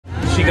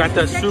She got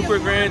the super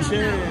grand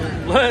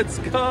chin. Let's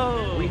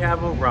go. We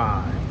have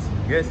arrived.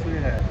 Yes, we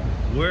have.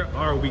 Where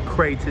are we,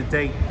 Crae,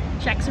 today?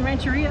 Jackson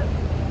Rancheria.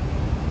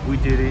 We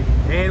did it.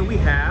 And we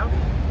have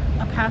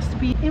a Pass to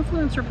Be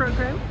influencer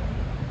program.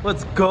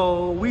 Let's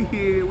go. We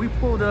here. We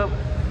pulled up.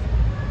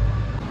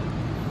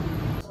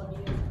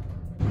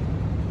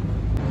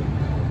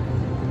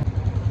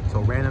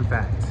 So, random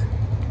fact.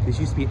 This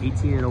used to be an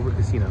 18 and over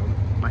casino.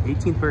 My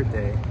 18th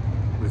birthday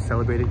was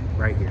celebrated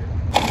right here.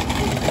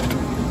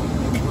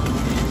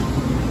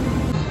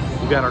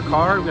 We got our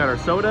car, we got our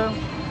soda.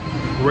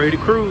 We're ready to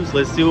cruise.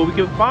 Let's see what we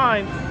can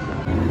find.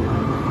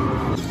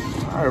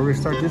 All right, we're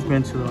gonna start this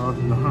venture off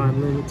in the high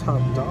limit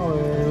top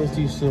dollar. Let's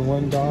do some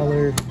 $1,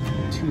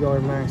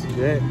 $2 max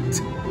bet.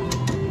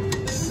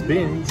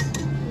 Spins.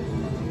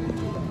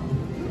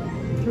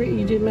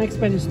 You did max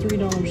bet is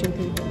 $3, I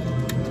think.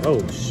 Oh,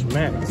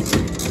 schmacks.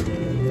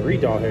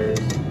 $3 hairs.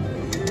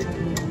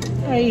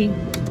 Hey.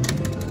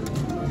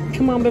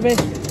 Come on, baby.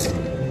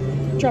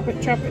 Drop it,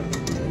 drop it.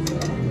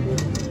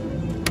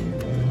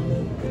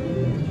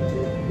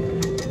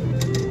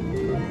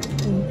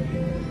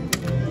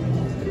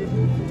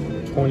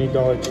 $20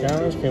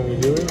 challenge, can we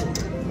do it?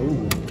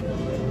 Ooh.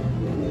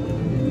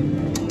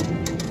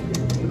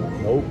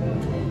 Nope.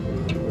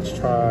 Let's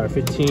try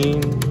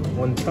 15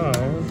 one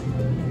time.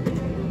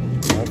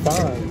 On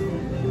 5.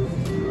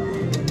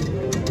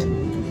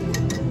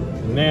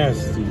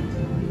 Nasty.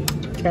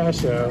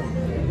 Cash out.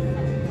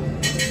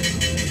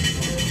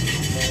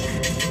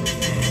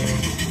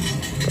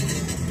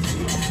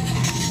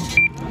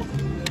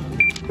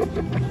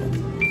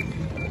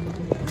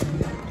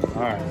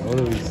 Alright, what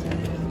do we say?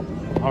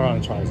 I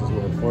want to try this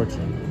Wheel of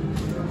Fortune.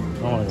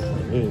 I want to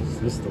play this.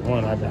 This is the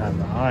one I've been having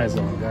my eyes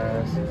on,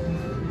 guys.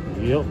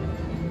 Yep.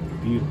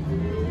 Beautiful.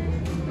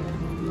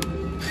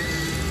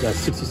 Got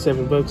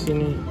 67 bucks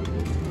in it.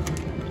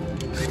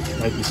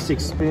 Might be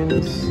 6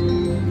 spins.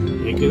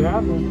 It could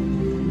happen.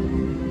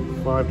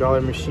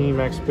 $5 machine,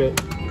 max bet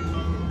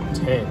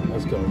 10.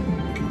 Let's go.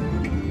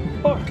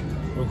 4.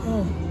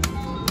 Oh.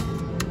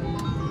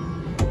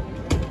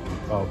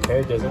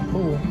 Okay, doesn't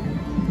pull.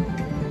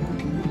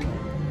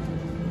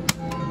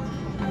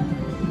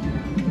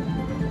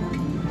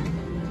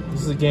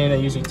 This is a game that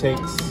usually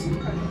takes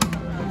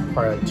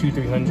probably like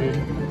 200-300.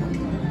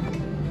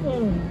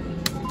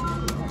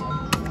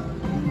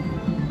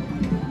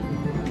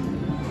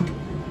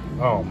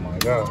 Oh my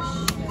gosh.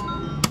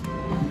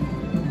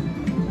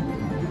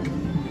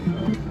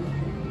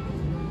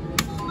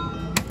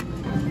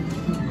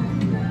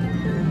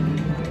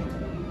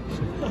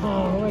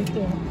 Oh, right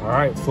there. All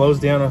right, flows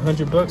down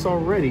 100 bucks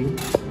already.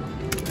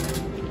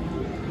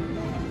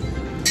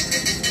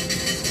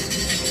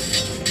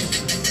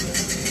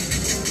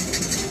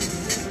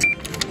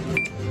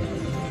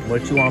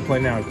 What you want to play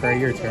now? Crae,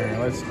 your turn.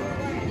 Let's go.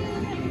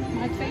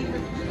 My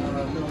favorite.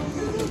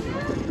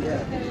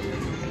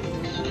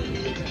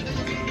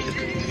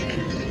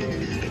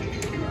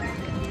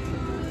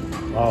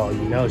 Oh,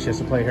 you know she has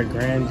to play her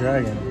Grand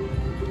Dragon.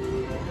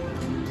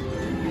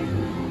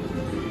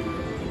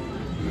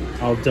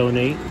 I'll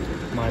donate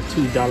my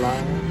 $2.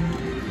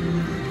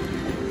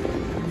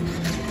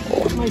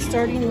 Am I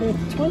starting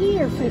with 20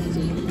 or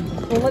 50?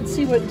 Well, let's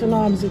see what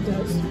knobs it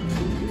does.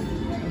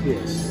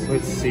 Yes,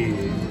 let's see.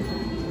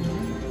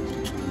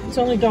 It's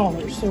only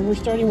dollars, so we're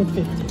starting with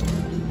 50.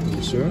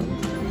 You sure?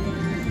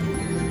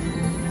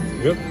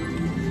 Yep.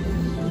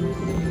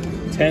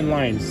 10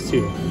 lines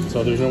too,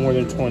 so there's no more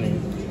than 20.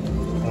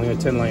 Only a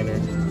 10 liner.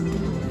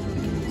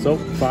 So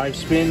 5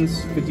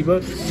 spins, 50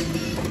 bucks.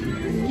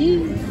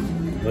 Yeah.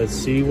 Let's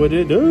see what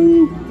it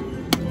do.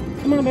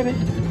 Come on, baby.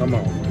 Come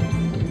on.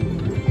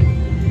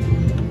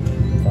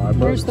 5 bucks.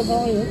 Where's the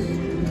volume?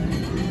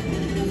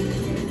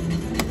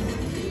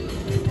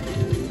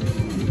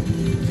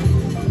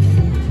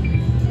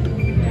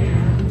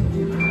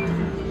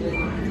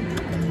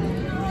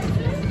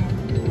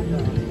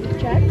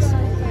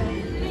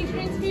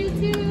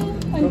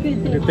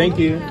 Okay, thank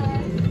you.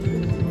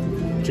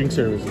 Drink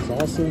service is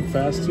awesome.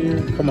 Fast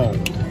here. Come on.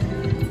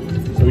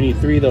 So we need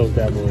 3 of those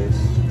bad boys.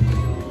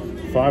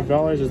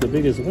 $5 is the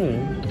biggest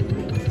win.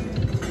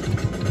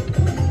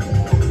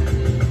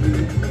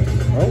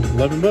 Oh,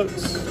 11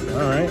 bucks.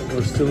 All right,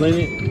 we're still in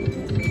it.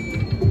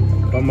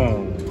 Come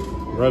on,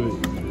 rub it.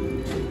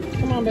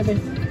 Come on, baby.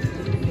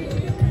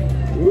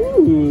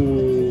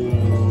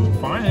 Ooh,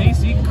 finally,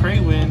 see Crae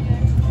win.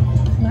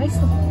 Nice.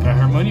 Got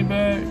her money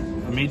back.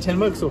 I made 10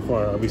 bucks so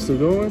far. Are we still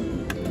going?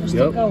 We're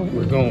still going.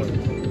 We're going.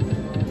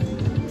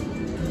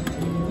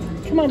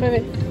 Come on,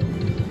 baby.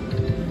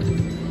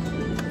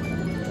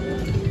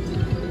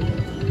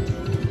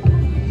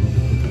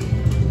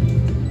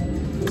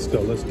 Let's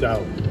go. Let's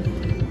go.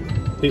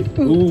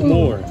 Ooh,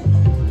 more.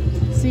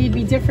 See, it'd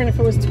be different if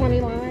it was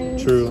 20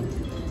 lines. True.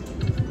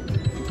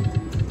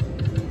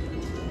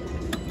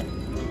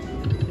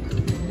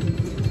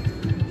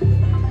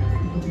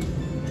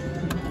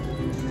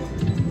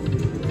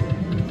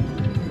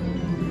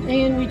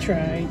 And we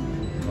tried.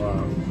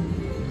 Wow.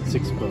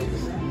 6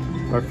 bucks.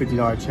 Our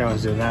 $50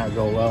 challenge did not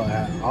go well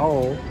at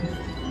all.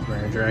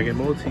 Grand Dragon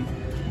Multi.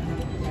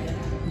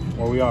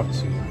 Where are we off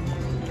to?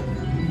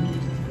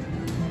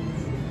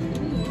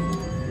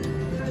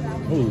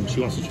 Oh,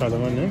 she wants to try the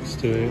one next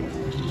to it.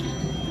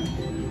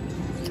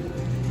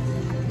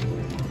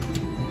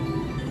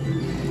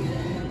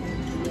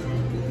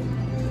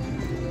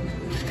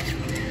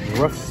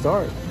 Rough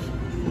start.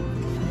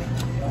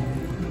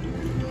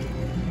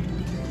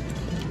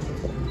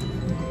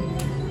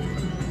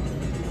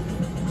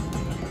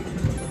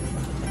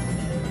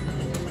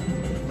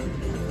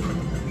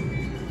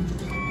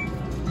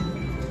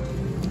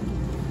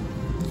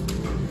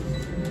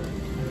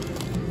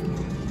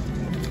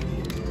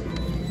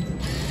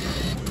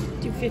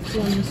 Do 50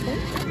 on this one.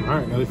 All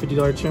right, another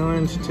 $50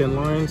 challenge. 10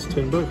 lines,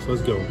 10 books.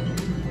 Let's go.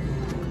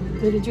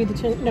 Did it do the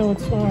 10? No,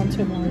 it's not on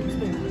 10 lines.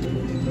 There.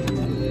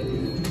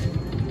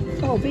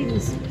 Oh,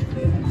 babies.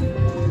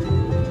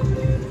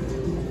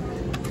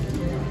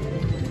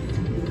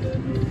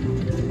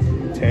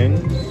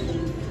 Tens.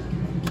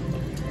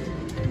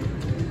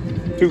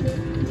 2.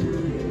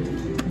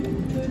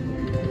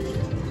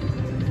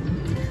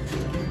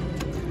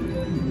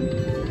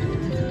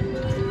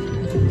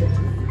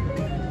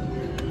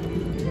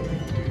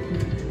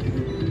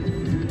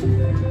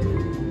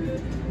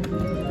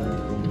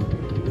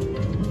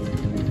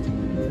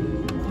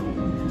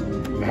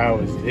 How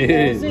is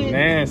it?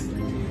 Nasty.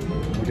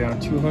 We're down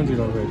 200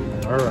 already.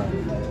 All right.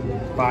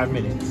 5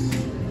 minutes.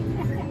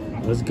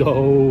 Let's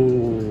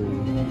go.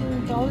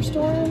 Dollar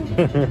store?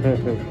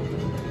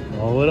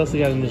 Oh, what else we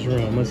got in this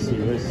room? Let's see.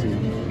 Let's see.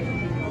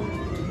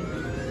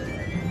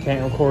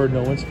 Can't record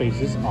no one's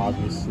faces,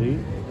 obviously.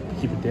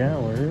 Keep it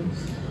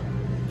downwards.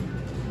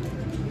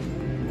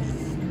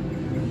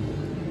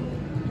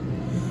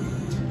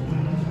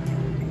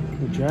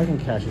 The dragon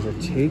caches are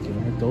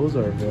taken. Those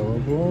are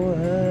available.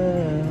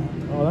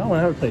 Oh, that one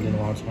I haven't played in a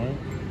long time.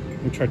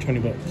 Let me try 20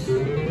 bucks.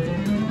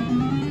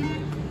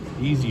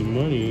 Easy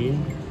money.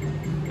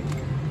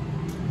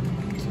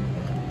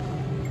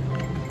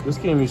 This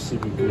game used to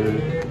be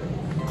good.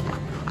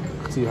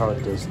 Let's see how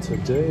it does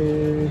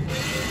today.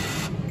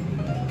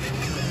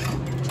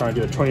 Trying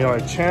to do a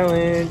 $20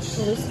 challenge. Oh,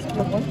 this is a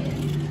good one.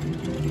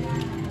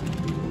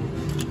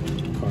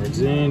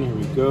 Cards in. Here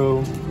we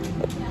go.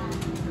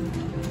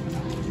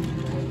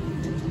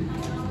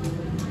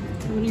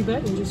 What are you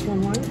betting? Just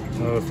one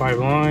line? 5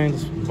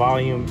 lines.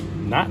 Volume.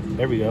 Not.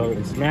 There we go.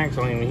 It's max.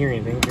 I don't even hear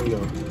anything. Here we go.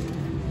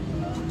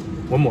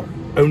 One more.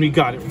 Only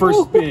got it.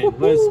 First spin.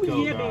 Let's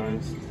go, yeah,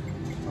 guys. baby.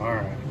 All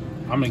right.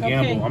 I'm gonna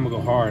gamble. Okay. I'm gonna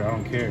go hard. I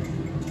don't care.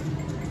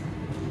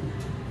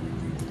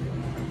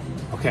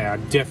 Okay,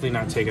 I'm definitely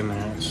not taking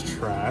that. It's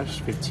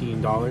trash.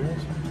 $15.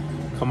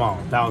 Come on,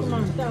 1,000.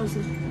 Come on,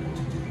 1,000.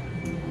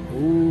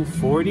 Ooh,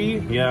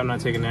 40? Yeah, I'm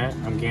not taking that.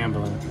 I'm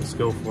gambling. Let's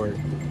go for it.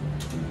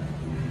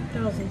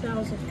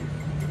 1,000.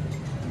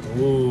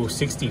 Ooh,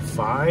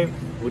 65?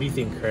 What do you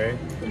think, Crae?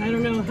 I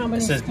don't know how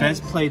many. It says spots.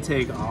 best play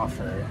take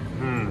offer.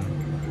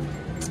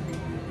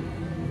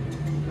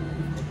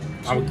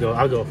 I'll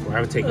go for it.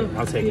 I'll take it.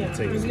 I'll take it. I'll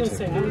take it. I was gonna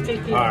say, I would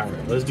take the All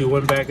right, let's do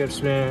one backup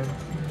spin.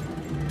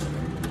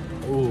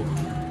 Ooh.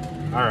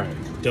 All right,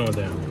 done with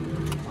that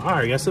one. All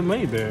right, got some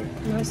money back.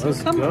 Nice.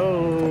 Let's Come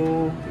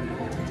go.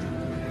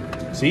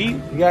 See,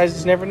 you guys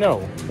just never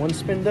know. One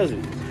spin does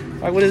it.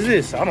 Like, what is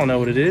this? I don't know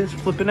what it is.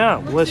 Flipping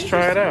out. Let's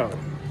try it out.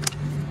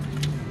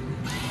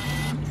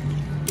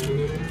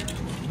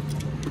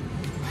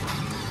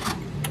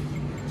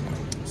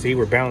 See,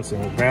 we're bouncing.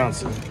 We're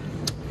bouncing.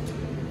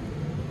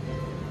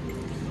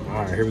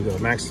 All right, here we go.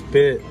 Max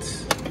bit.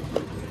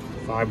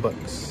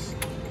 $5.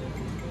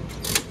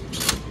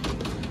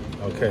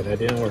 Okay, that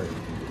didn't work.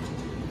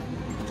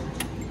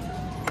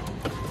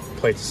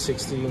 Played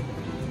 60.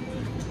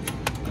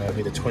 That'll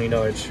be the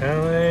 $20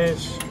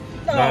 challenge.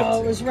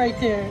 Oh, it was right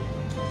there.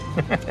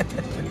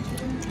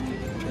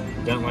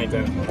 Don't like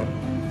that one.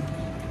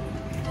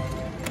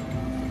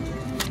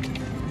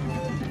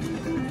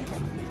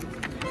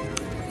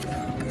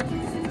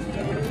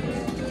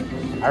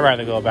 I'd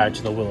rather go back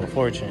to the Wheel of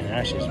Fortune.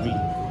 That's just me.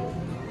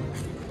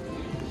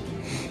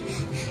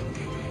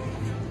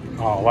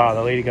 Oh wow,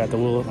 the lady got the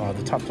wheel,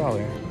 the top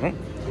dollar.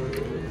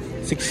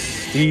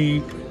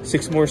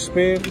 66 more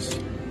spins.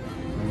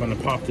 I'm gonna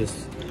pop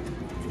this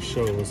for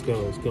sure. Let's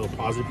go. Let's go.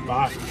 Pause it.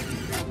 Bye.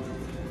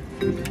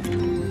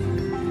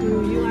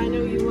 Ooh, I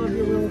know you love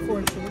your Wheel of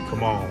Fortune.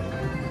 Come on.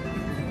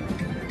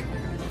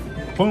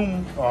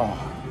 Boom. Oh.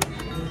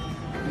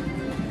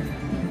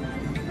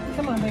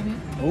 Come on, baby.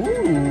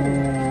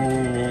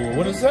 Ooh,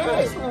 what is that?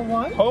 Nice little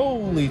one.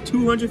 Holy,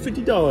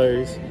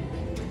 $250.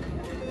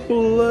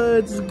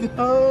 Let's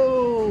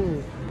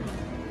go.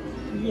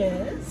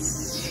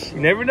 Yes.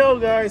 You never know,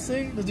 guys.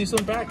 See, let's do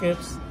some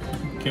backups.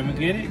 Can we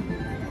get it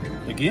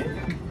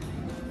again?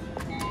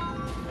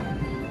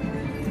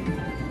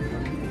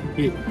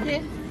 Here.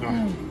 Yeah.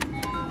 Oh.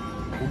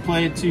 We'll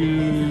play it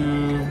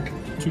to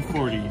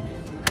 240.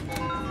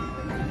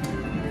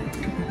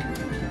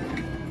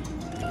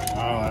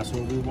 Oh, that's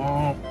what we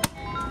want.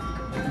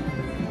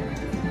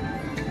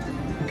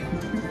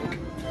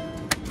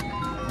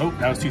 Nope,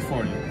 that was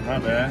 240. My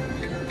bad.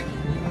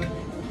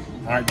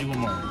 All right, do one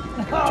more.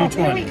 Oh,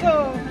 220. Here we go.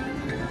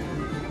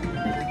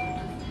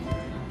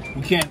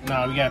 You can't.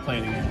 No, we gotta play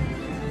it again.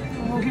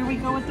 Oh, here we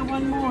go with the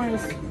one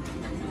mores.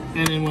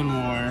 And then one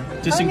more,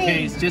 just in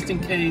case. Just in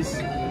case.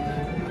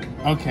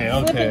 Okay.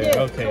 Okay.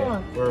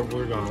 We're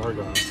gone. We're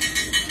gone.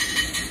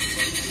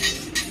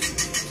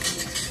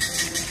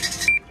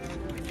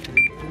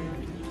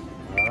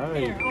 All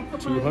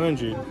right.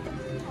 200. I'll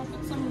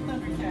put some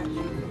Thunder Cash.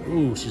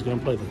 Ooh, she's gonna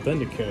play the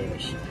Thunder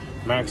Cash.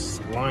 Max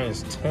line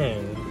is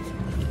 10.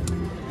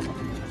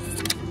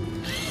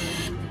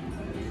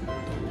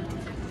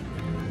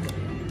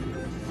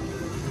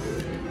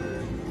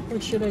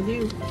 What should I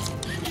do?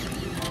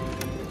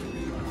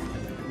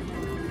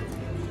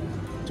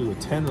 Do a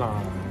 10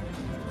 line.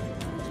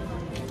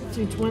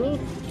 Do 20?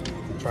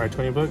 Try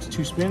 20 bucks,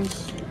 2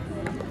 spins.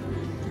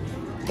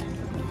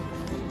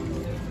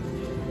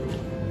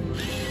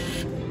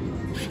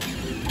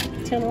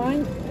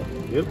 Line?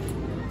 Yep.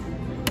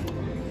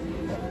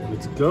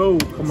 Let's go.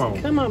 Come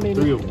on. Come on,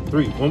 baby. 3 of them.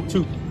 3. 1,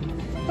 2.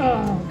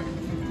 Oh.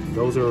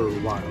 Those are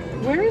wild.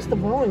 Where is the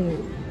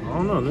volume? I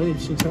don't know. None of these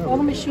machines have All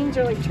the it. machines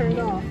are like turned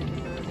off.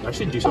 I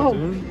should do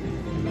something.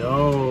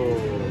 No.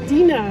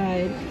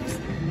 Denied.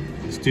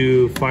 Let's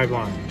do 5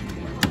 line.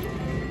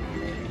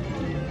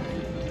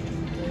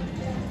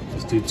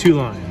 Let's do 2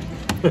 line.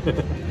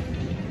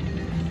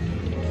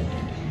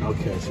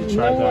 Okay, so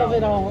try No that. of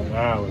it all.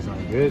 That was not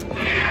good.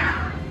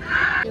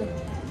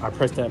 I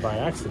pressed that by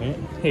accident.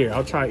 Here,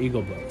 I'll try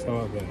Eagle Bucks. How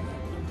about that?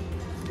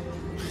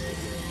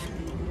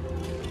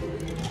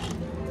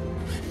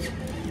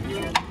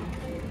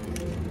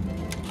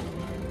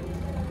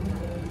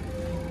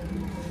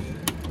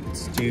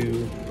 Let's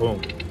do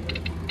boom.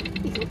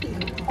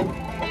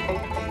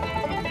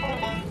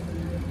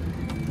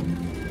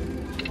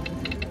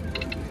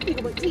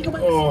 Eagle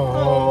Bucks.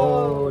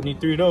 Oh, I need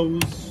 3 of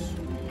those.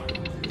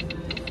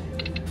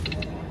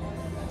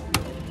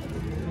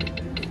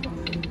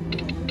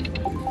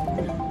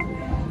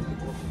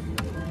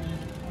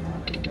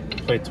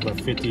 Played to my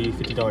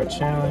 $50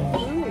 challenge.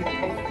 Ooh.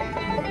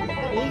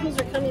 The Eagles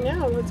are coming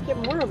out. Let's get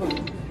more of them.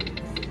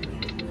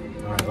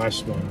 All right,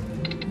 last one.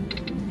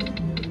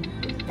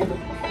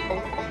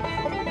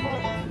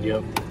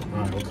 Yep. All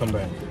right, we'll come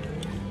back.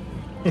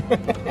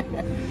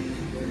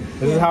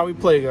 This is how we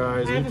play,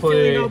 guys. I have We a play.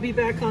 feeling I'll be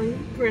back on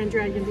Grand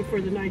Dragon before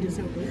the night is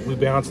over. We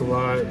bounce a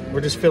lot.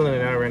 We're just filling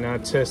it out right now,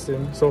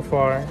 testing so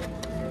far.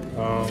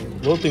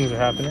 Little things are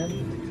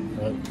happening,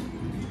 but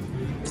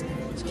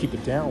let's keep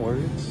it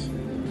downwards.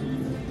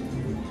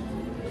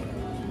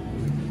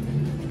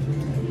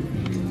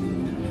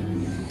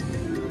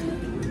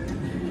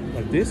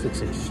 Like this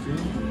looks interesting.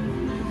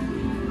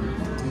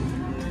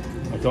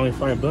 Like only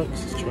 $5.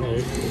 Let's try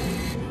it.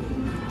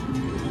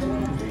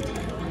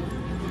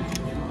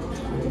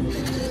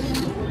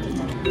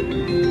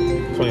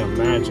 Play on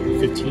Magic,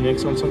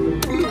 15x on something.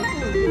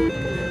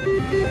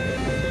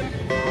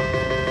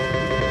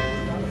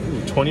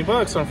 Ooh,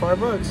 $20 on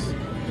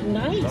 $5.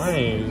 Nice.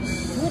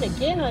 Nice. Do it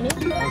again, honey.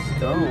 Let's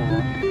go.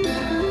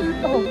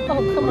 Oh, come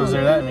on. What does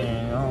that mean? I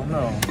don't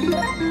know.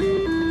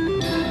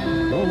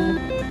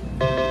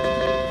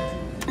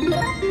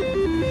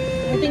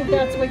 I think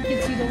that's what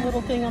gives you the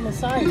little thing on the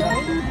side,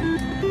 right?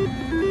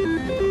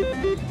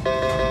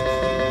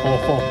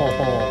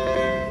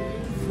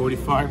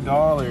 $45.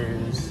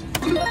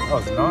 Oh,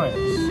 it's nice.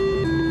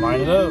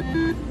 Line it up.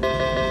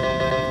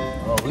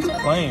 Oh, it's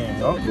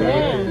playing. Okay.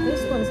 Yeah,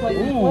 this one's like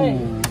we play.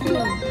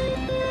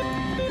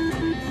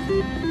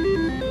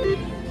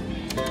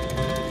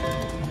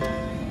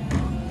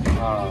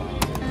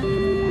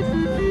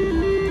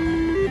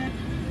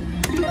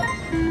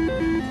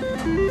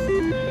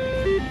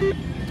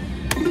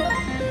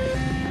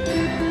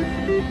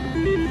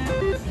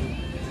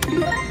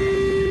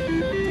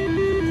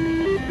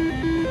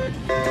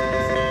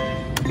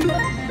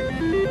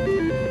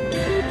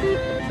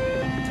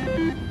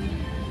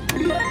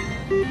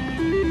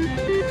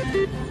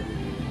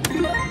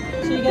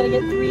 So you gotta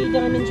get 3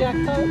 diamond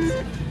jackpots?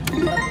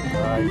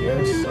 I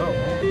guess so.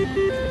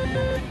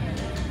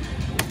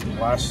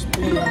 Last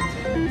spin.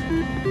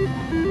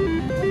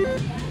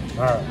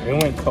 Alright, it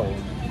went cold.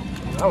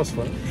 That was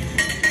fun.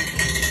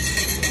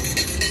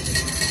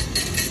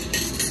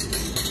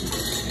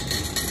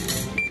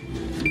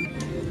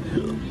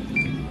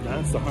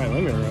 That's the high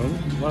limit room.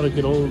 A lot of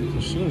good old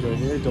machines right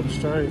here. Double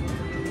strike.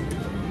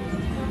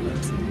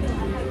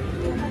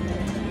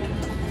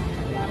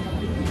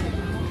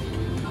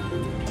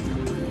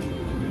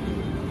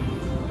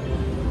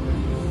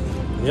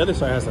 The other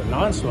side has a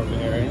non-smoking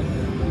area.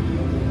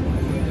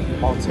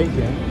 All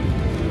taken.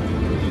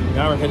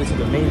 Now we're headed to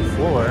the main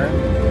floor.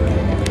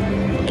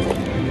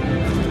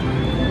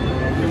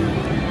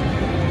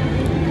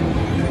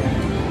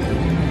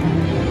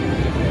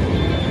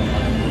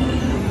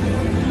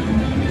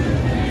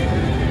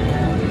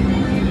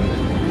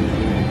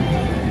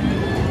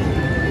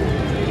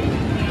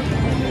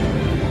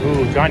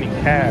 Ooh, Johnny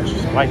Cash.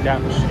 I like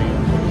that machine.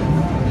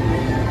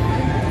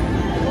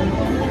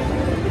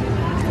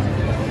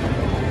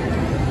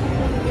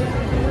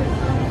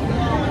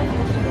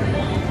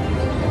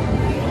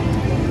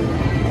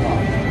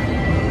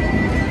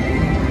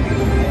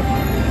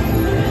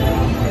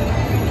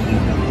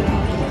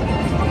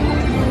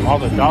 All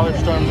the dollar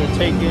storms are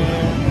taken.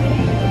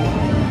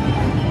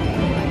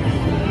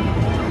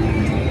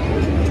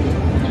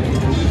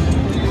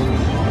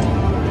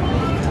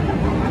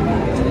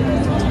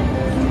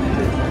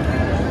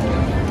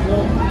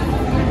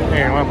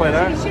 Here, you wanna play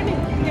that? Shimmy,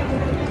 shimmy.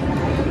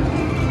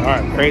 Yeah.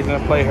 Alright, Crae's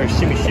gonna play her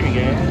shimmy shimmy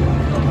game.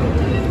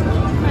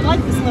 I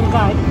like this little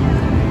guy.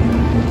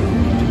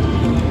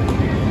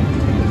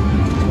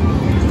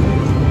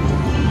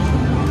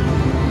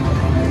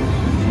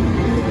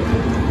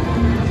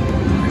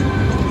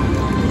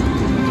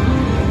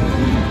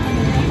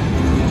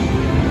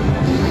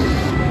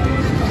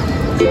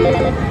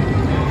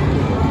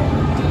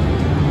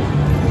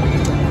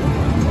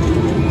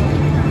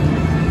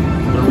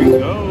 There we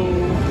go.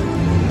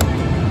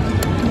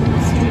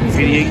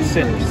 88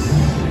 cents.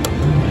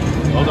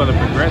 Those are the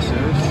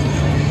progressives.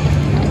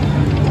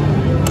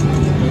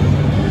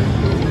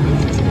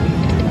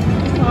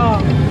 Oh.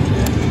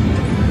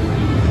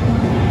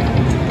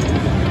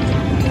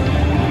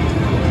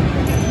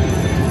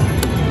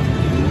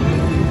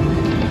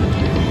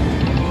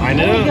 I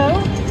know. There we go.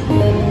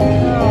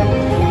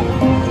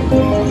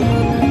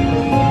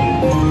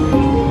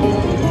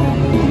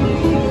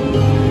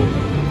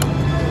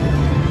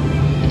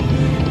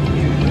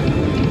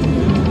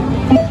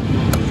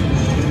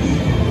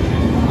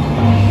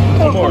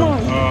 One more. Come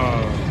on.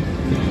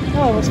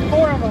 Oh, it was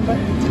 4 of them, but I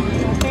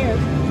don't care.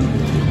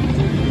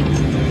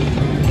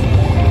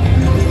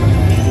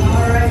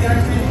 All right,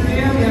 Dr.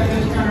 Rancheria, we have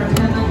just our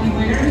 10 lucky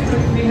winners for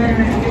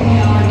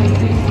 $350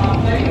 easy stop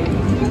play.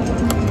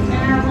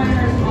 And our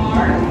winners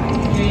are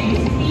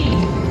James E.,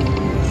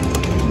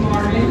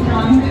 Marvin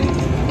Johnson,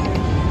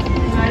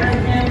 Tyler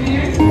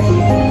Campion,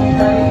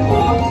 Charlie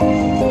Fox,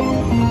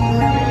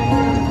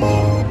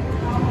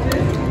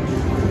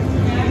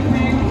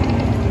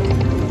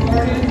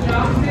 Gordon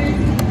Johnson,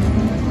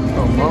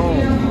 Oh,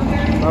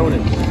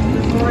 bonus.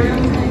 Victoria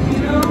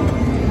Santino,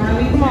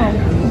 Marlene Come on.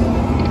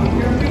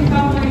 Your free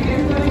stop play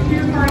is going to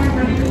your card and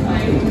ready to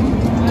play.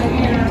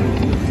 Again,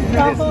 It's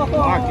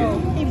blocking.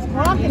 He was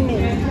blocking me.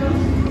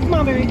 Come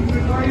on, baby.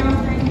 Victoria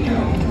Santino.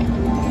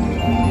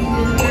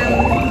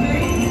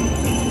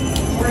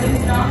 Gordon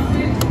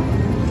Johnson.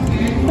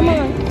 Come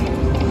on.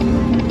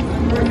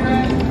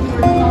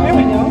 There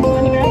we go.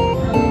 Undergrad.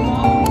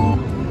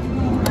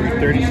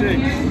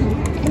 36.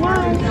 Come on.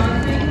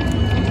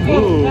 Ooh. Oh,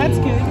 that's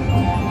good.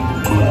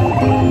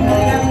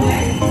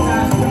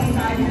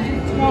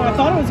 Oh, I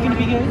thought it was going to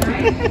be good.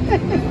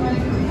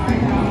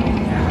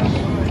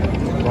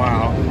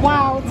 Wow.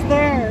 Wow, it's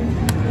there.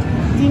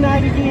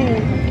 Denied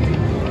again.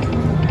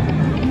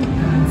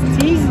 It's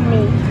teasing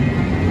me.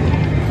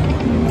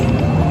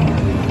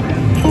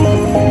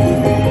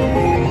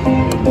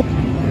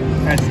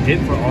 That's it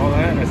for all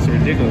that? That's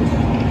ridiculous.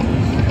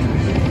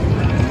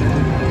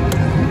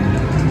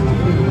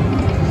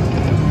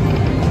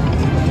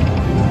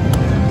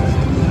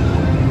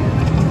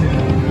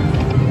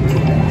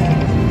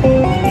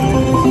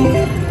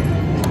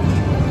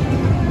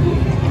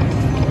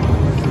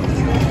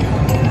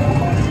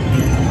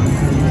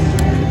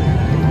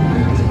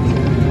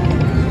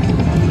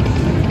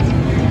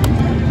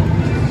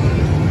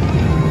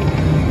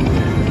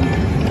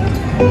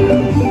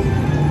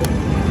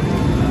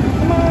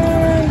 Come on.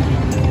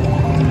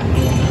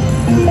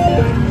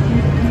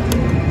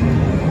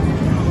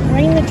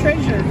 Rain the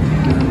treasure.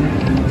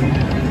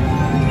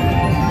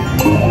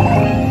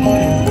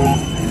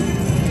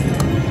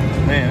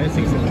 Man, this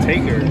thing's a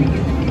taker.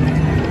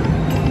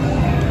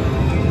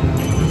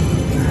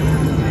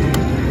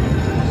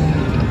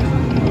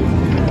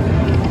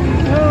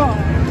 Oh,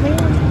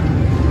 man.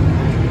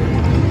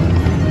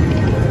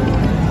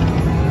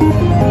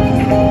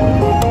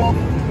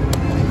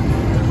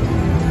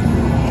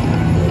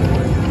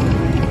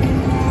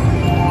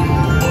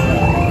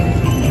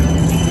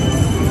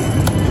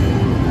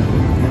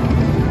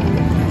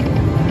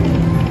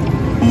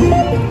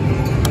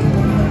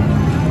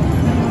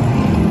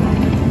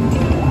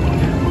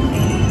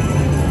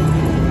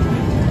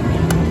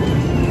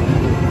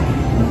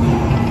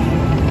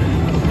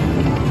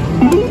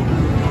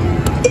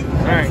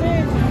 Alright,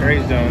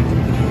 Crae's done.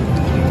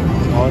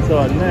 On to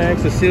our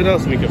next. Let's see what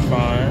else we can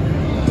find.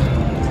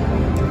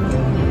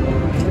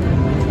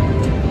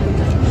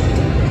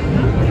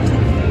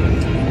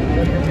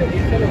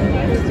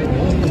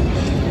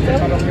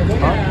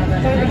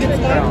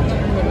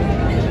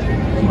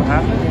 What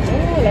happened?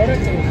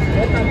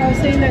 I was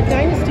saying that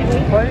Dynasty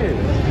week. Play it.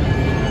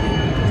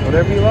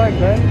 Whatever you like,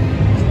 man.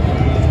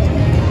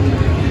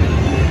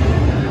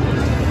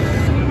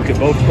 We could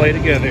both play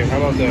together. How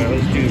about that?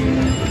 Let's do it.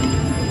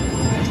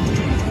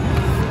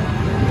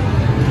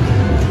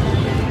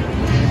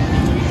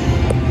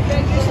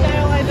 Your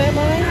style, I bet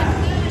mine.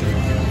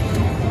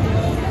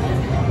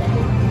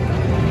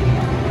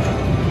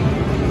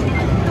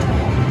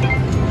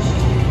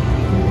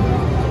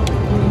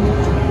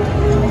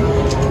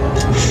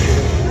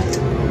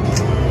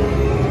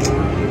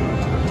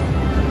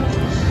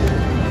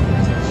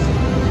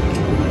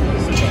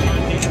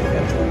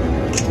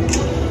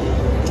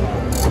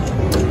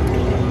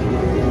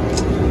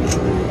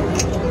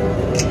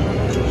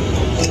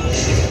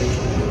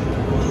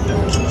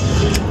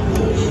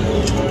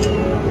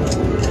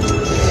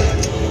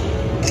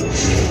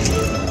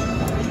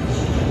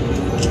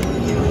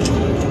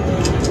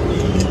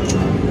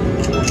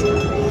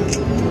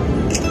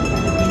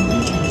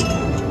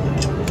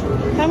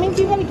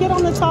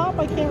 top?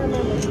 I can't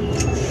remember.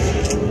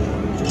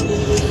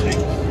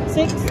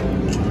 6.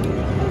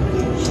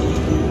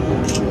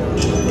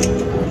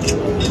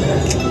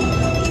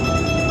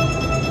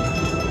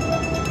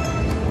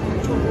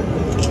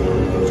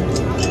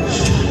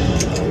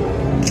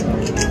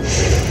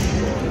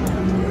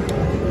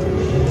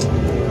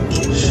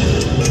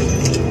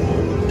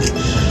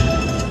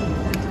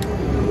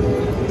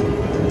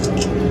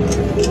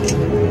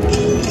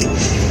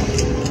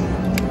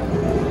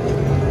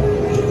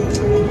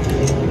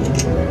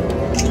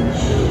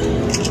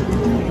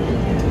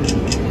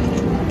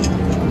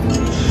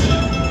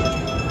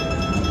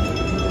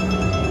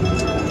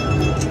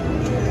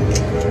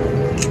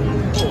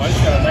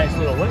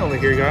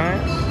 Here,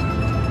 guys.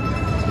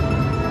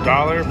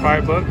 $1,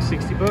 $5,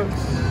 $60.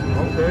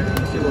 Okay,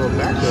 let's see a little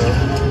backup.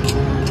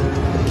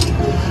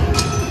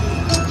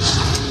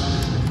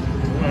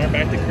 Alright,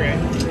 back to Crae.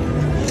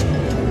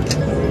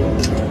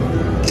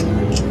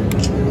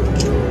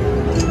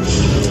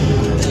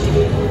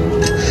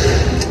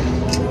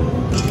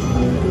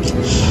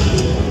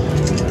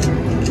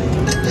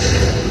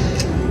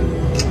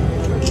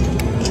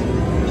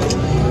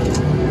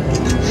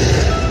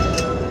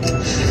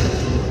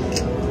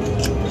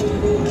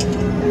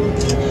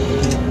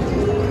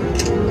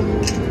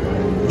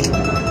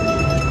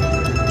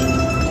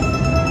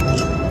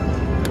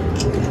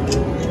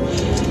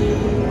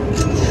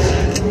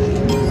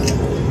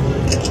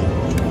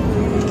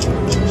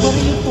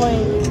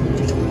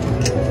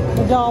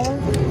 $1.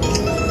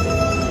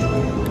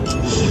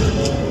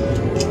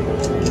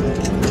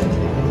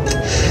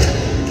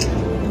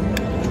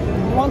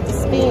 I want the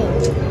spin.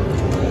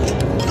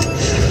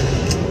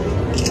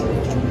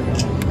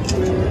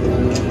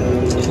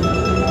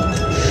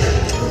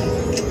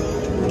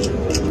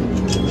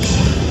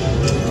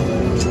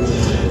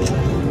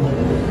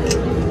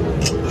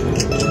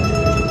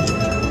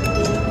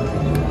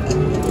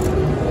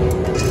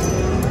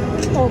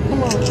 Oh,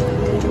 come on.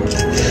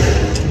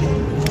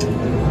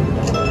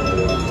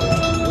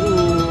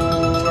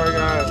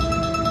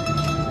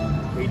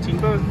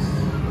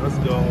 Let's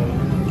go.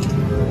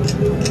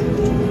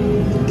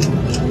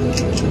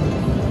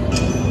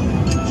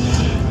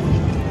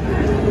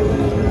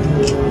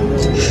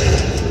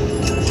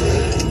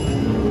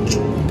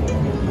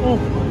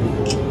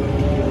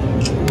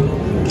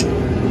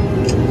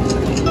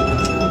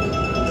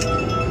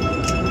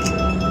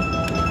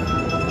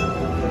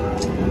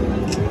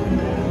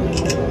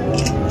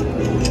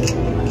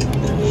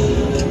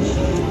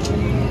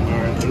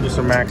 Alright, I'm just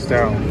maxed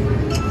out.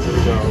 Here we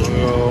go.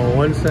 We'll go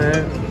 1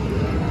 cent.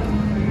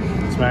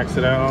 Max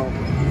it out,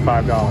 $5.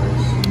 1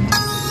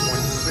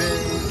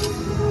 cent.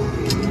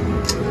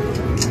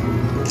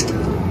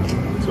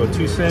 So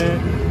 2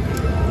 cent.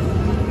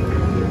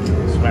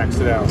 Let's max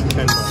it out,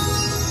 $10.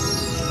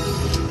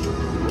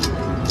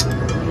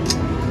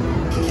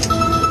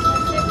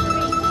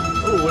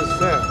 Oh, what's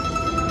that?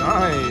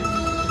 Nice.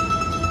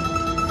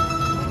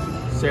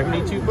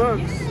 72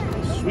 bucks.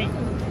 Sweet.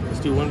 Let's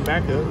do one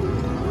backup.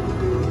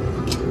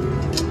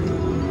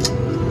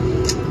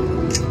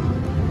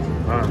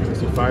 Alright, let's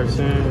do 5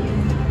 cents.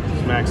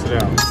 Let's max it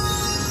out.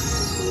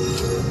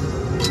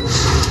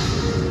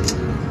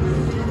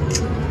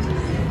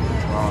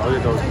 Oh, look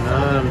at those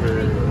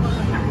numbers.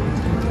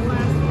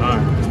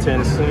 Alright, it's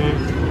 10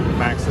 cents.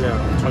 Max it out.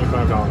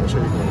 $25.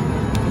 Here we go.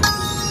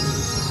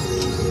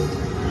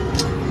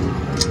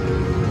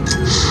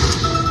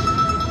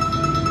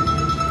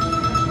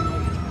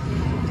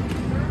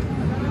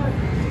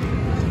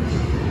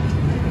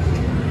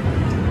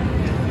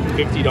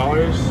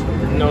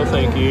 $50? No,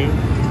 thank you.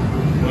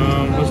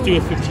 Let's do a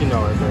 $15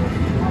 bill.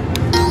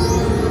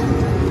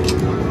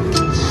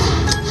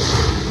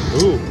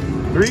 Ooh,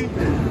 3?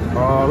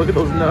 Oh, look at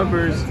those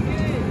numbers.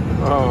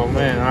 Oh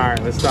man, all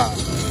right, let's stop.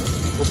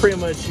 We're pretty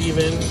much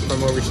even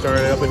from where we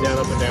started, up and down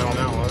on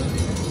that one.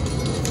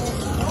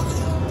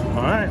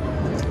 All right,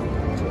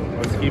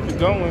 let's keep it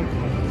going.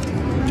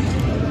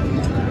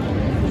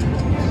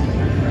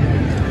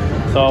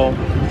 So,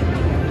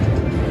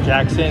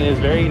 Jackson is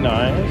very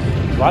nice.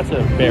 Lots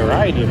of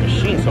variety of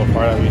machines so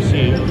far that we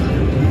see.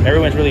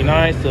 Everyone's really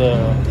nice.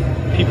 The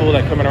people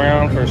that coming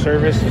around for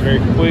service is very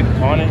quick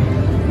on it.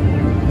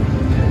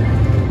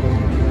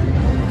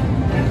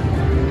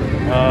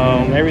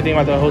 Everything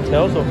about the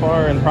hotel so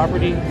far and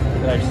property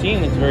that I've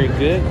seen is very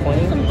good,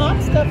 clean. Some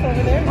hot stuff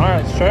over there. All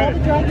right, let's try it. The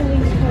dragon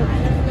leaves first.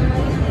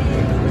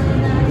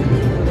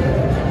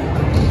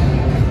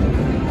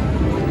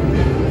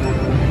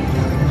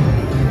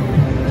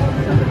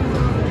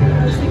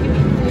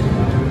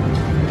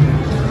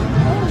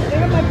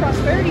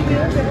 Prosperity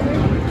wheels down there,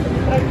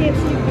 but I can't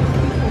see this.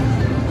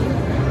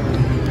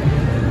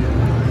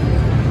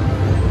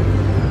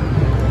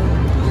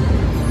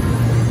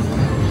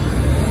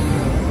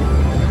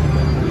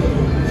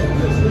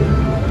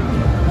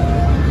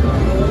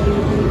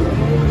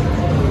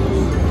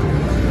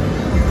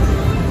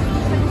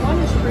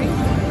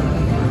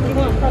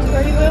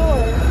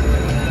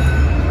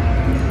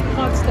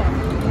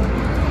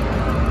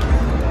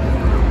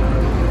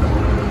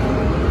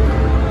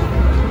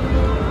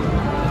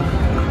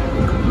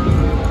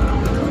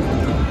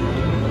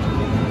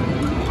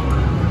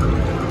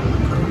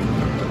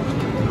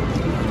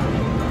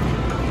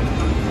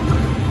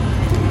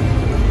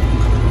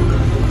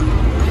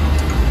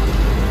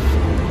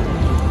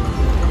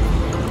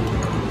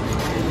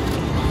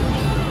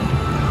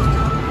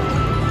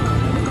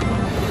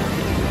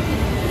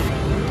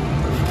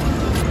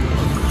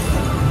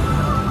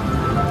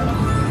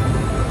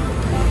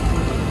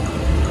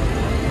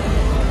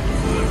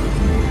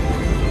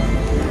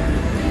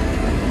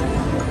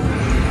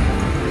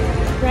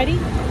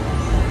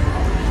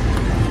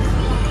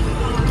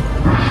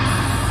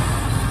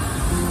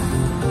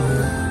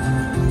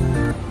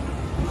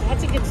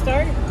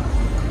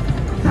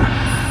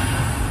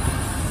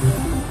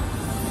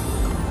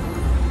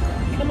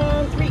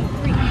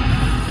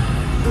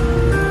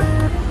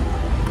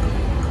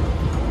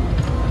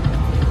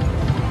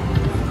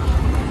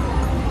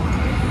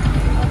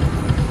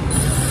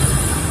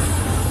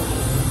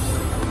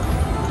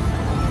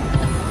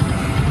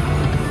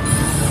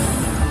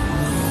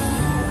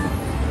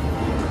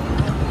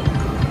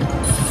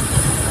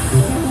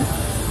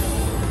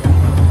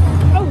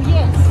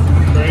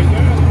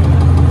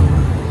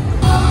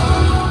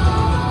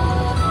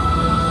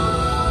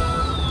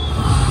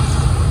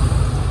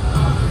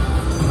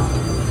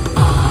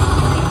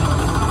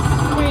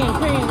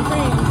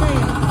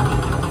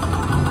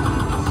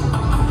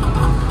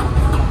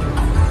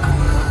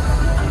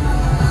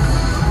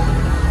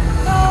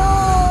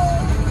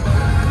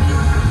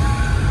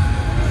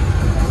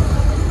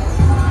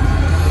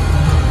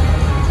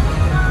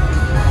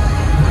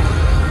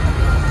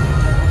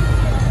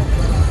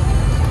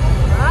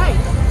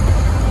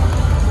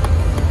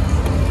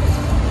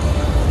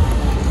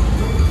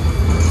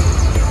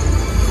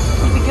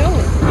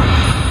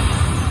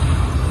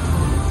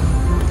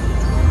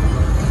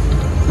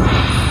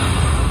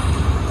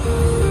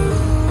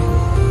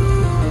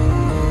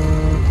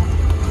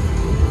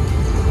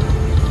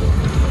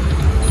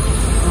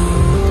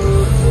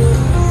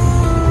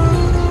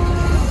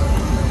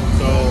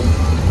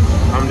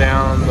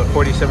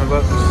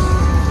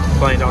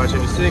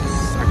 6.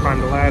 I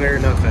climbed the ladder,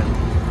 nothing.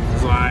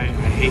 That's why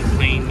I hate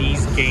playing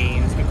these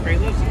games, but Crae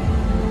loves it.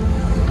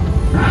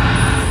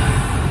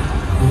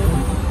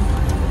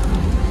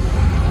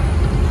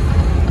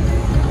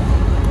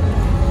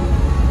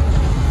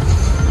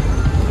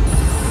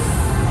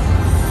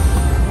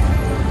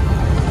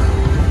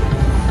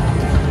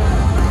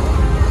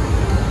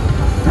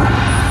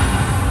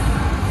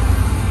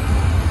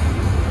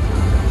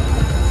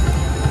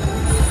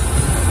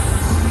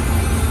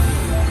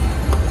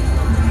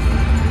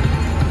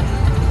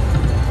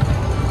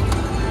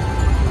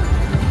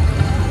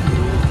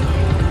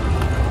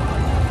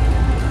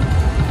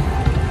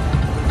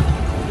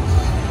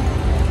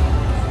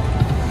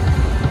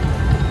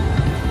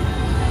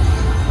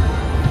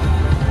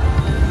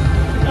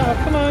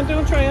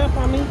 Don't try up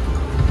on me.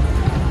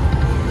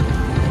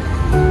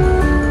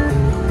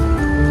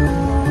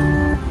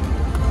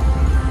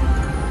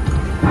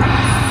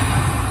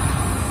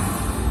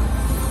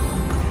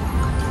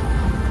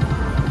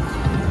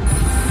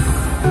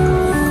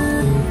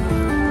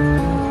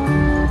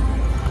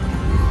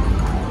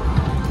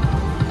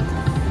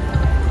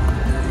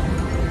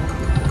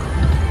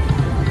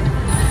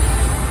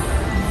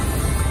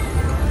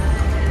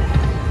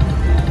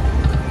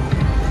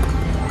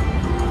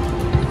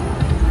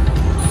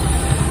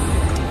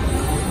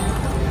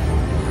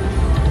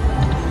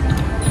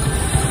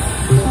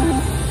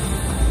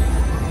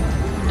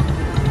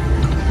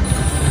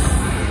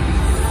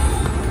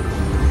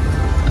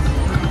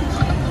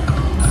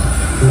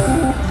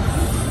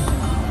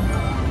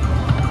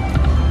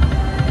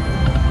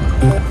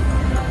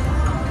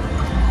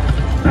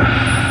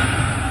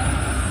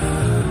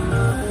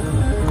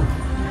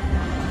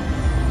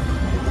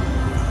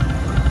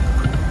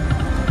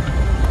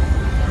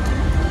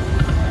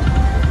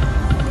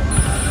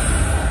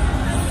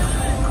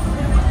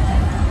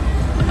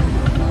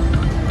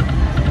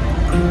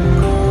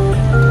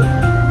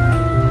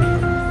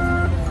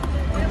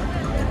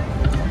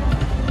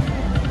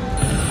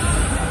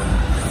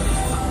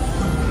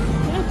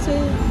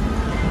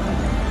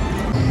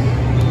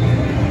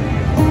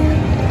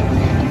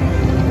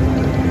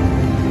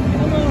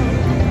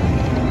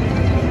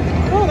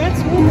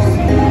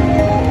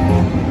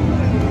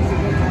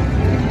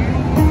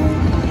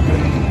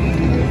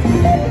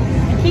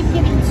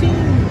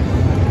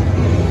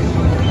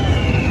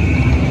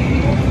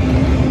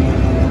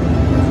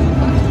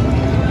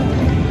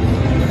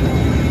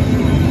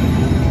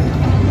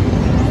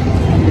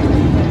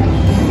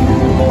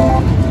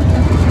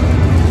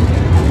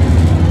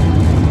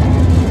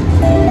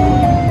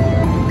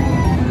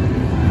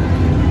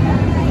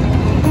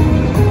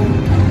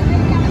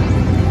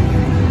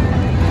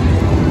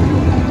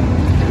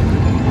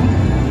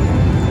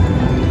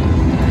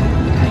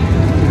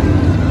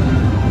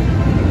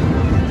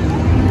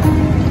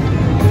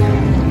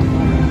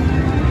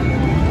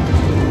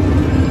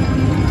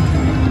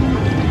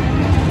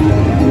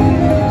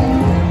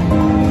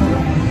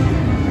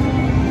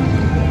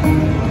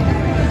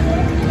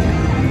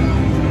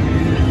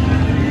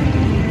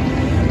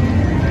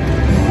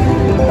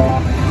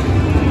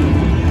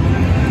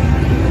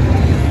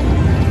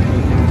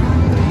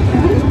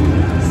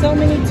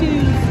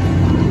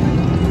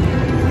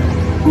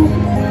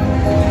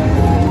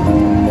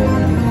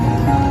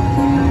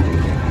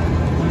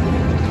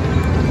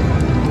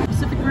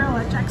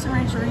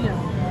 Rancheria.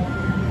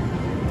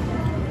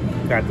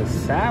 Got the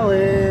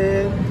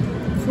salad.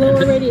 Flo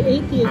already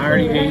ate the. I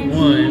already ate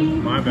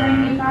one. My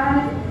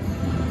bad.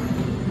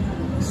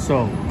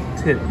 So,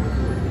 tip.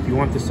 If you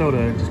want the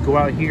soda, just go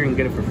out here and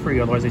get it for free.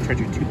 Otherwise, they charge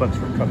you $2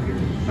 for a cup here.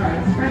 Sorry,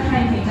 it's fresh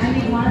pancake,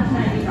 91,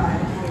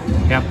 95.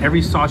 They have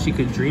every sauce you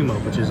could dream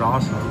of, which is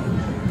awesome.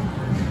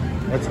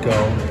 Let's go.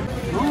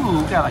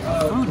 Ooh, got like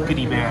a food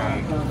goodie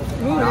bag.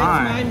 Ooh,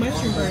 that's my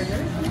mushroom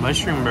burger.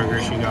 Mushroom burger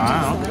she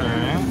got,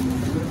 okay.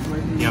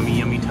 Yummy,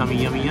 yummy, tummy,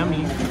 yummy,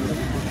 yummy.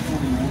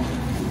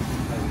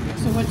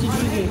 So what did you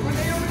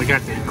get? We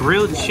got the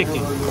grilled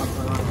chicken.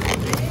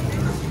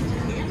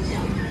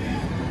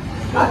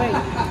 Oh, wait.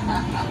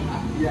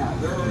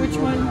 Which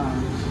one?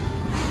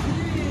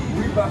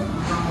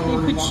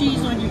 They put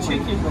cheese on your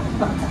chicken.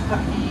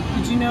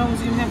 Did you know it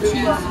was going to have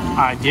cheese?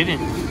 I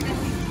didn't.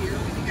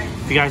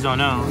 If you guys don't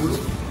know,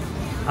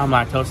 I'm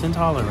lactose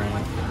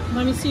intolerant.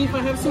 Let me see if I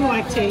have some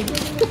lactate.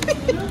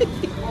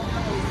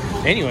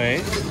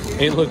 Anyway,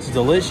 it looks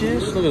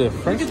delicious. Look at the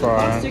french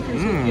fry.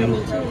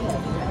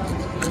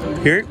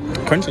 Here,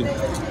 crunchy.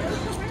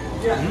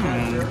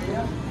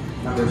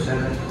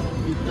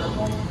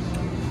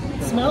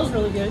 It smells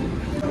really good.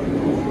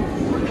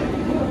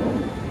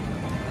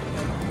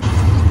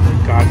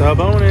 Got the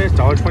bonus,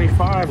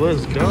 $1.25.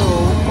 Let's go.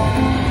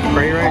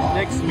 Crae right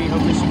next to me.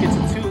 Hopefully she gets a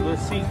 2.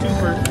 Let's see, 2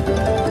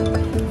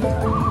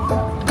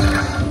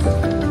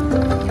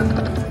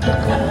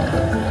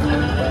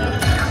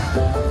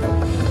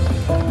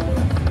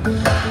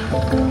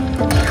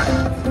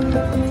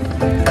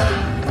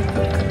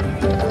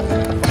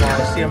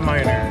 a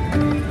minor,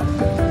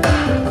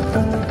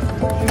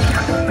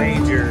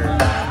 major,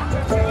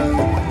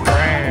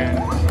 grand,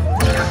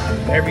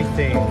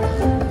 everything.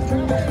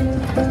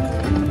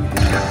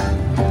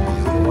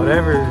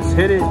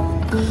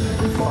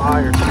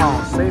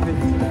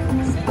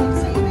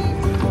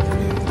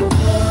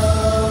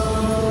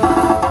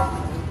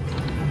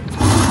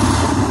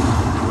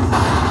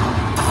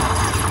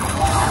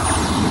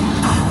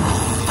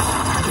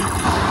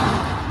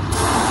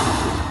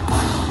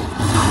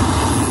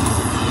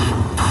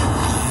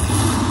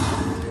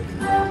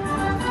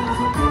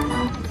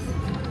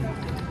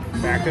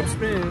 Backup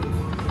spin. Ooh,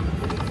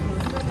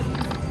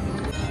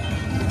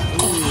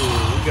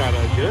 we got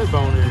a good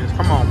bonus.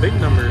 Come on, big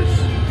numbers.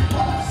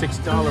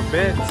 $6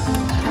 bets.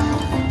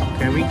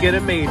 Can we get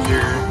a major?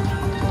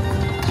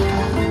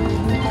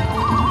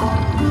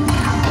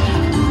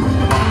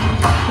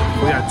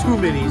 We got 2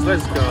 minis.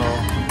 Let's go.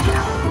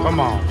 Come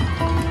on.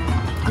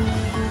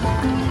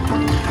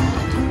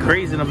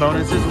 Crae's in a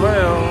bonus as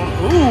well.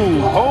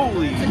 Ooh,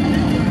 holy.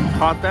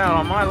 Caught that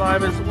on my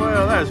live as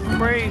well. That's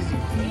crazy.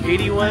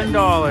 $81.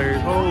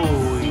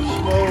 Holy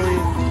schmoly.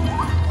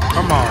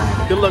 Come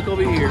on. Good luck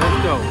over here.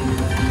 Let's go.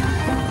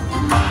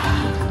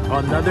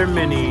 Another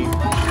mini.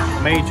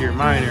 Major,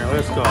 minor.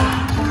 Let's go.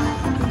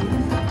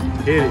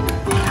 Hit it.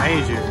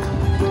 Major.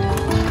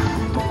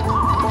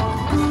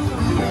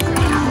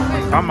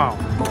 Come on.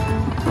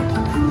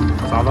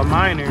 It's all a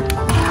minor.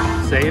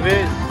 Save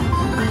it.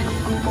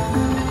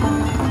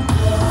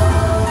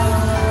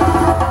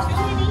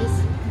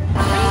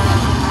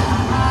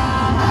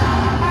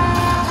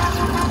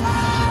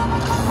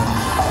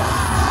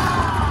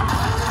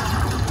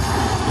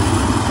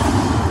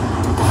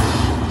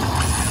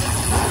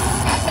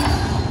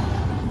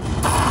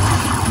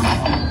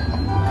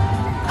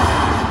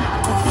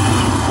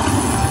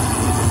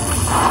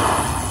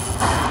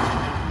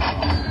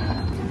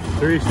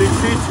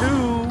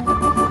 $362.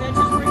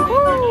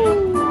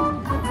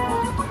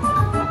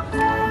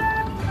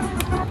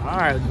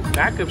 Alright,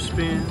 backup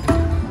spin.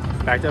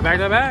 Back to back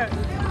to back.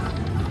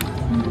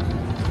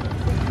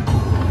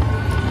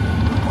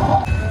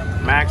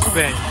 Max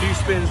bet. 2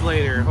 spins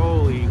later.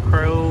 Holy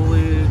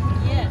crowley.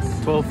 Yes.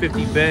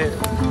 $12.50 bet.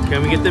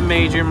 Can we get the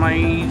major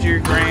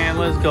grand?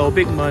 Let's go.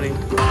 Big money.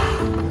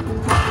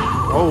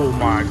 Oh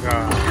my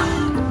god.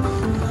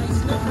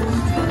 Nice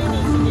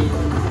numbers.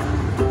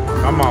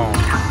 Come on.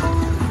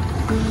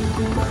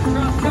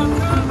 Drop.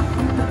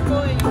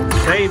 Boy.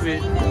 Save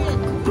it.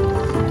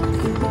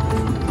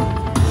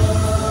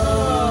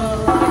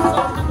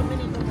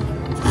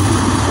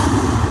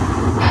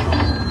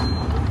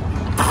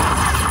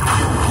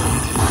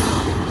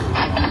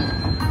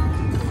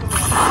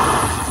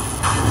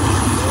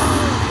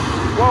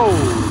 Whoa,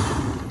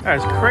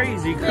 that's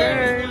crazy,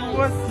 Crae.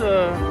 What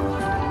the?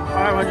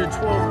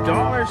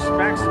 $512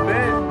 max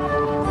bet.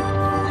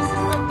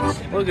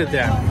 Look at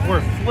that.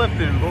 We're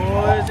flipping,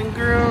 boys and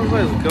girls.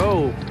 Let's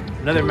go.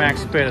 Another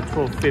max bet of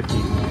 $12.50.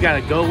 You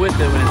gotta go with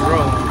it when it's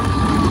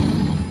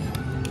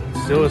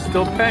rolling. It's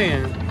still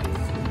paying.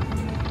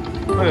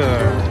 Look at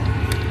that.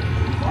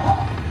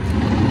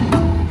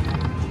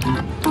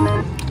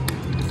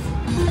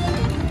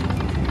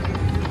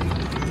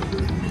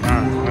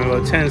 I'm gonna go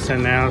 10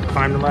 cent now.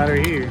 Climb the ladder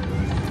here.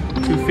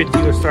 $2.50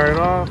 to start it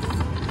off.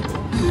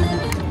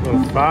 Go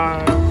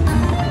 5.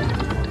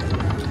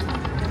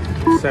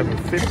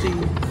 $7.50.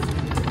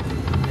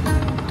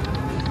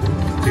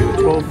 Do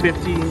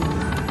 $12.50.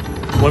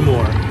 One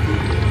more.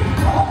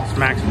 It's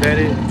max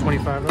betted. $25.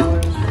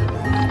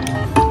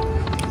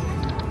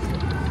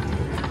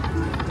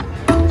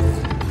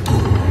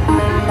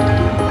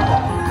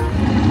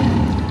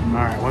 All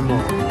right, one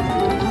more.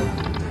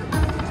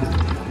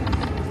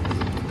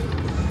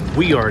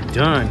 We are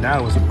done.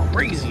 That was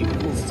crazy.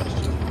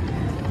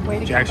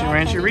 Jackson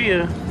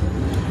Rancheria.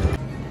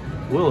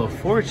 Wheel of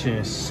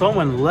Fortune.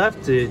 Someone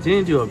left it.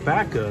 Didn't do a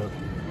backup.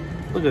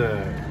 Look at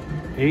that.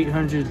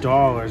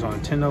 $800 on a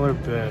 $10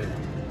 bet.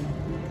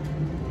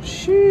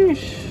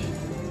 Sheesh.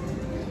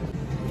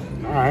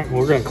 All right,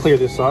 we're gonna clear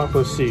this off.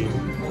 Let's see.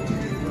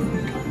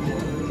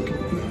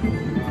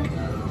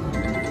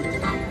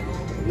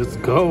 Let's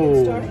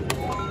go.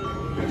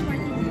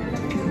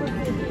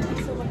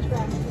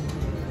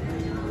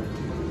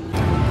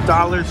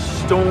 Dollar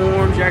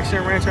Storm,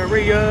 Jackson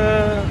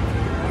Rancheria.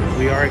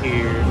 We are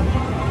here.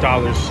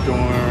 Dollar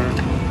Storm.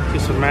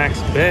 Get some max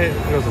bet.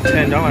 It was a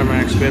 $10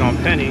 max bet on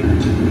penny.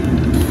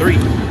 3.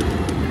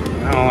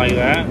 I don't like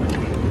that.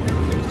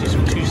 Let's do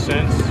some 2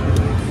 cents.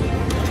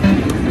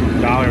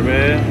 $1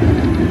 bet.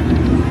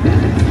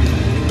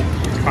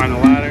 Let's climb the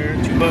ladder.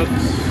 $2.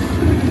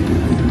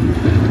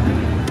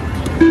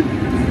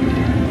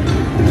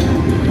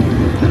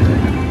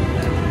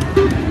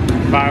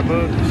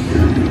 $5.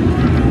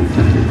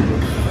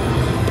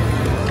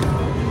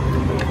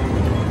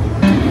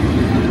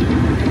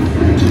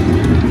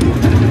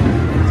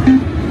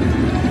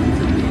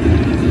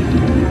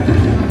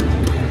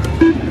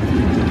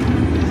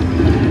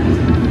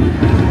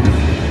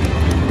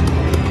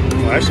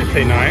 That should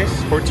pay nice.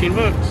 $14.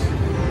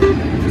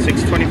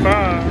 $6.25.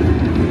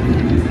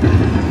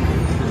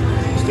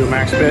 Let's do a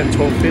max bet.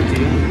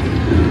 $12.50.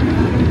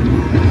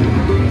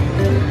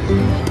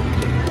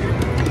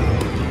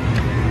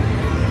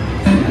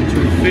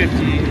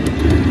 $2.50.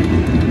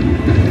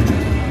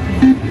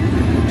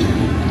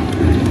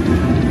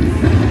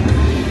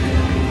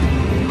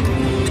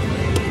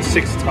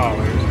 $6.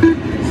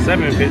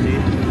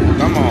 $7.50.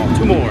 Come on,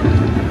 2 more.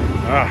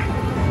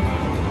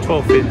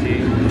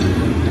 $12.50.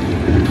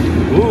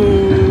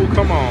 Ooh,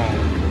 come on.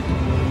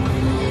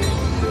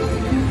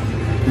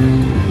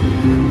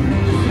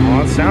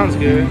 Oh, that sounds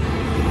good.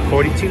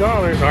 $42.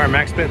 All right,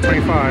 max bet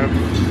 25.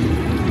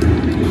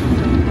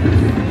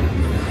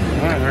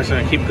 Alright, we're just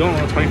gonna keep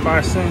going.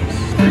 25 cents,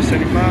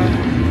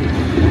 3.75.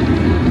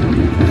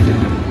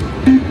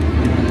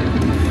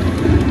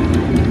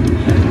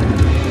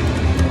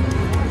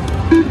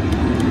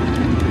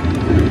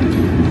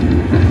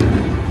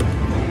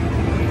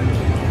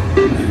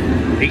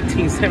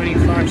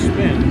 $18.75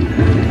 spin.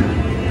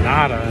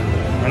 Nada.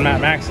 I'm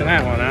not maxing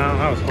that one out.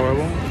 That was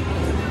horrible.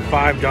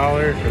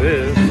 $5 for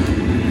this.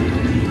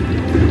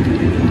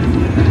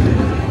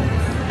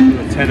 A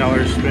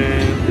 $10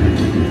 spin.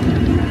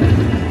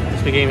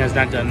 This game has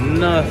not done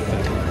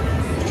nothing.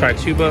 Try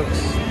 $2,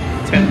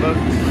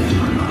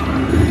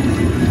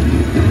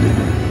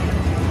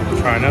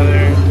 $10. Try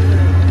another.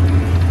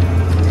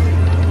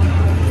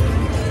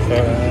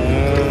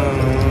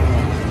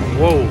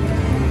 Whoa.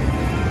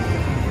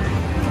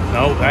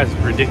 No, that's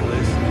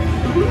ridiculous.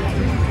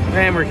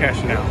 And we're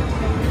cashing out.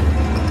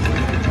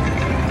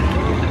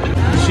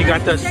 She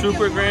got the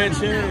super grand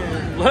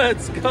chin.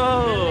 Let's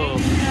go.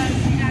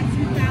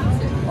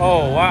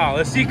 Oh, wow.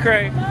 Let's see,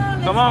 Crae.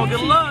 Come on,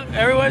 good luck.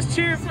 Everyone's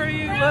cheering for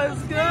you.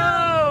 Let's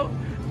go.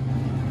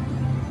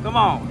 Come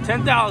on.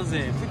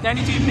 10,000,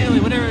 92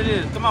 million, whatever it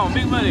is. Come on,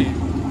 big money.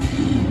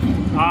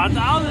 Aw,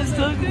 1,000 is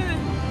still good.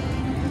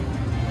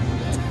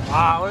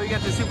 Wow, what we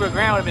got the super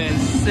grand would have been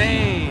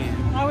insane.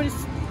 I would have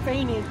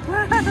fainted.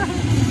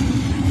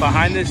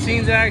 Behind the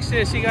scenes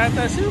action, she got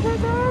the super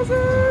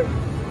 1,000.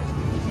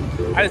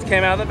 I just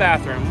came out of the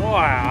bathroom.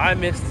 Wow, I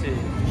missed it.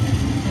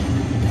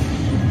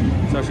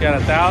 So she got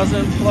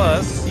 1,000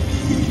 plus.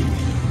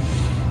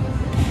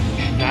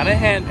 Not a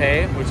hand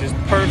pay, which is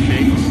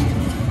perfect.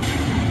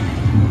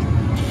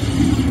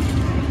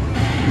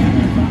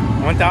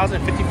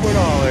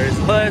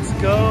 $1,054. Let's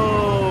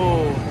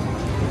go.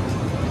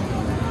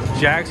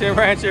 Jackson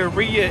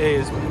Rancheria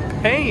is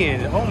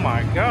paying. Oh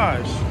my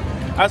gosh.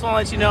 I just want to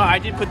let you know, I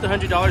did put the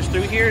 $100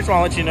 through here, so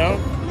I'll let you know.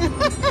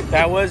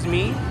 That was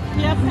me.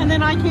 Yep, and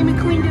then I came and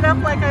cleaned it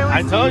up like I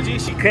always I told you,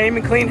 she came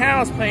and cleaned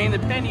house playing the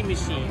penny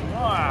machine.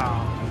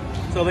 Wow.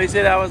 So they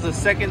said that was the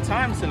second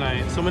time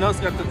tonight. Someone else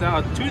got the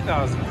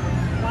 2,000.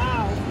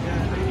 Wow.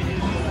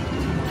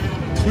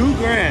 $2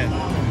 grand.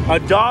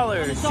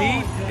 $1.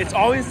 See? It's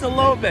always the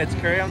low bets,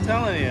 Crae, I'm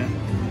telling you.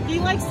 He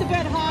likes to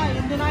bet high,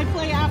 and then I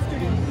play after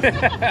him.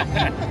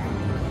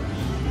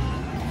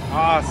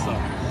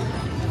 Awesome.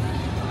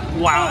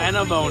 Wow, and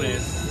a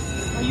bonus.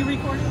 Are you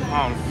recording that?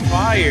 On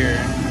fire.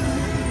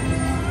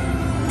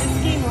 This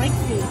game likes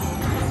me.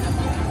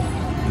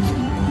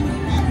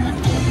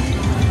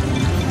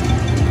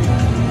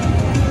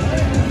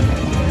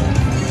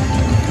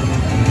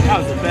 That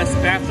was the best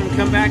bathroom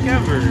comeback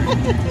ever.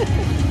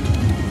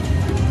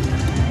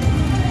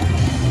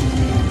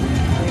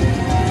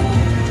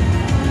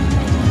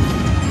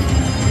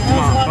 Come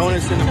on,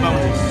 bonus and a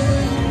bonus.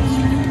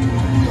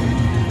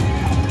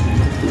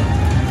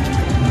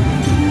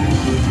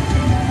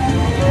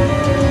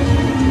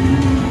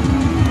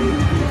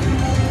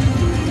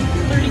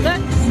 $30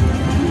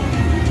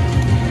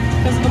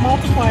 because of the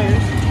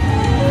multipliers.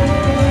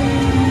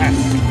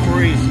 That's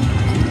crazy.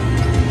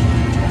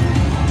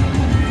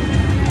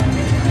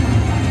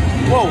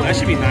 Whoa, that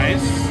should be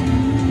nice.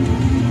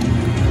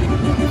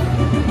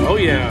 Oh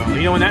yeah,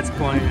 you know when that's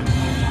playing.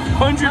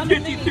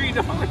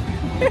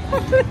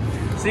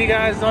 $153. See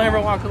guys, don't ever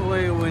walk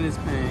away when it's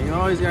paying. You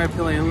always gotta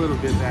play a little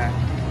bit back.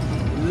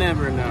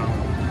 Never know.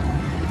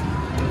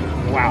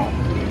 Wow.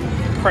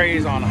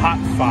 Crae's on hot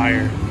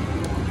fire.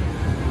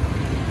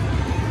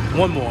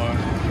 One more.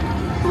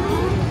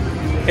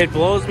 It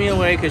blows me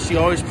away because she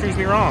always proves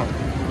me wrong.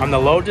 On the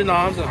low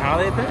denoms and how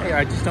they pay,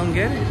 I just don't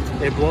get it.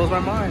 It blows my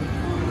mind.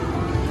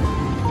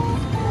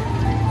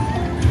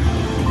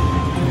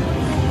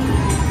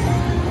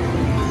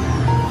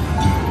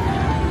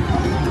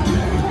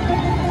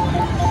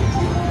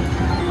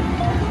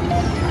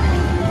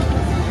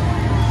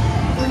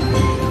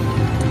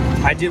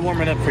 I did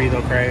warm it up for you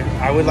though, Crae.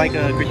 I would like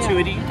a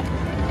gratuity.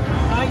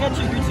 Yeah. I got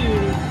your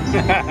gratuity.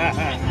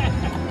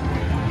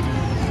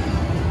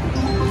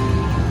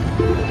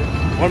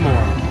 One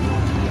more.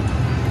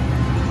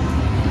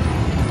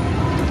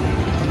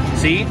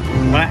 See,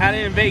 when I had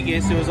it in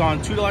Vegas, it was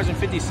on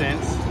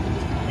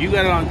 $2.50. You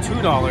got it on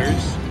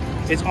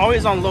 $2. It's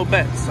always on low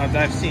bets that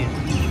I've seen.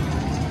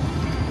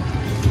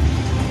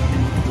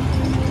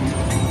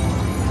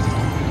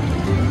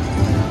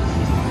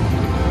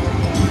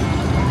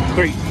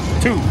 Three,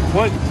 2,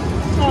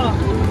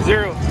 1,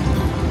 0.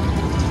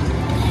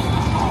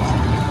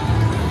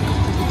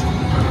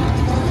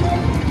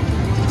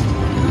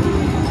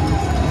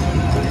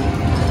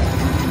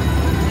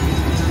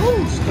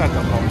 Ooh, she got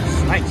the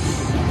bonus. Nice.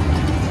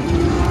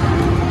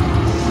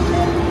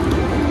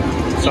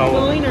 So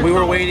we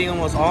were waiting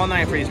almost all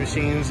night for these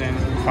machines and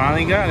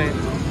finally got it.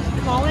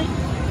 Call it?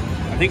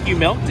 I think you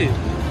milked it.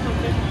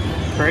 Okay.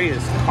 Crae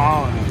is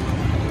calling it.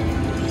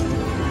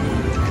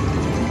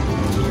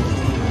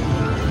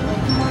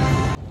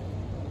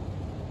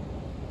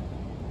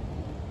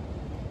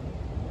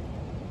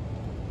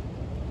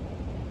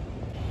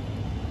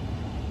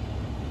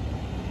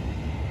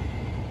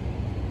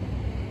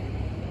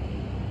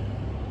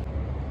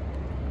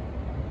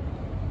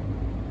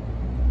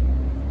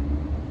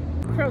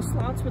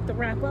 casino slots with the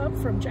wrap up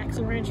from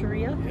Jackson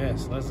Rancheria.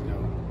 Yes, let's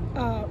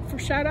go. For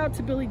shout out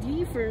to Billy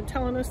D for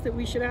telling us that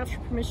we should ask for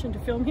permission to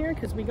film here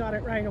because we got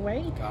it right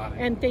away. Got it.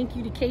 And thank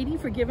you to Katie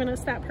for giving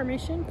us that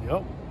permission.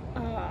 Yep.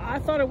 I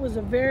thought it was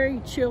a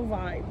very chill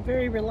vibe,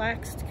 very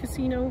relaxed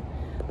casino.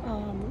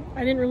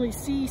 I didn't really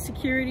see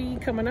security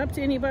coming up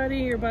to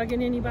anybody or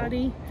bugging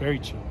anybody. Nope. Very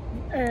chill.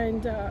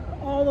 And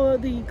all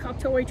of the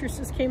cocktail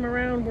waitresses came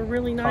around, were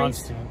really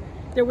nice. Constant.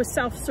 There was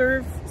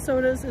self-serve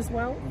sodas as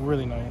well.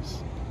 Really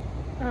nice.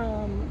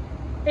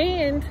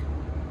 And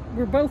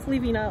we're both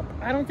leaving up.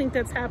 I don't think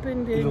that's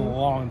happened in a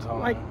long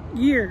time. Like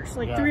years,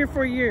 like 3 or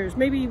 4 years,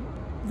 maybe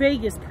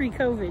Vegas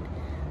pre-COVID.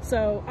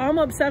 So I'm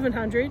up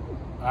 700.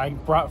 I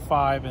brought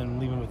 5 and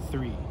leaving with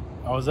 3.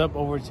 I was up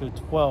over to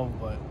 12,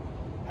 but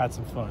had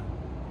some fun.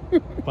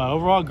 But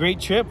overall, great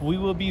trip. We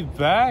will be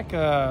back.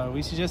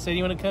 We suggest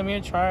anyone to come here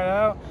and try it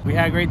out. We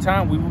had a great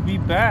time. We will be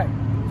back.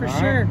 For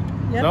sure.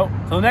 Right? Yep. So,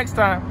 till next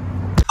time.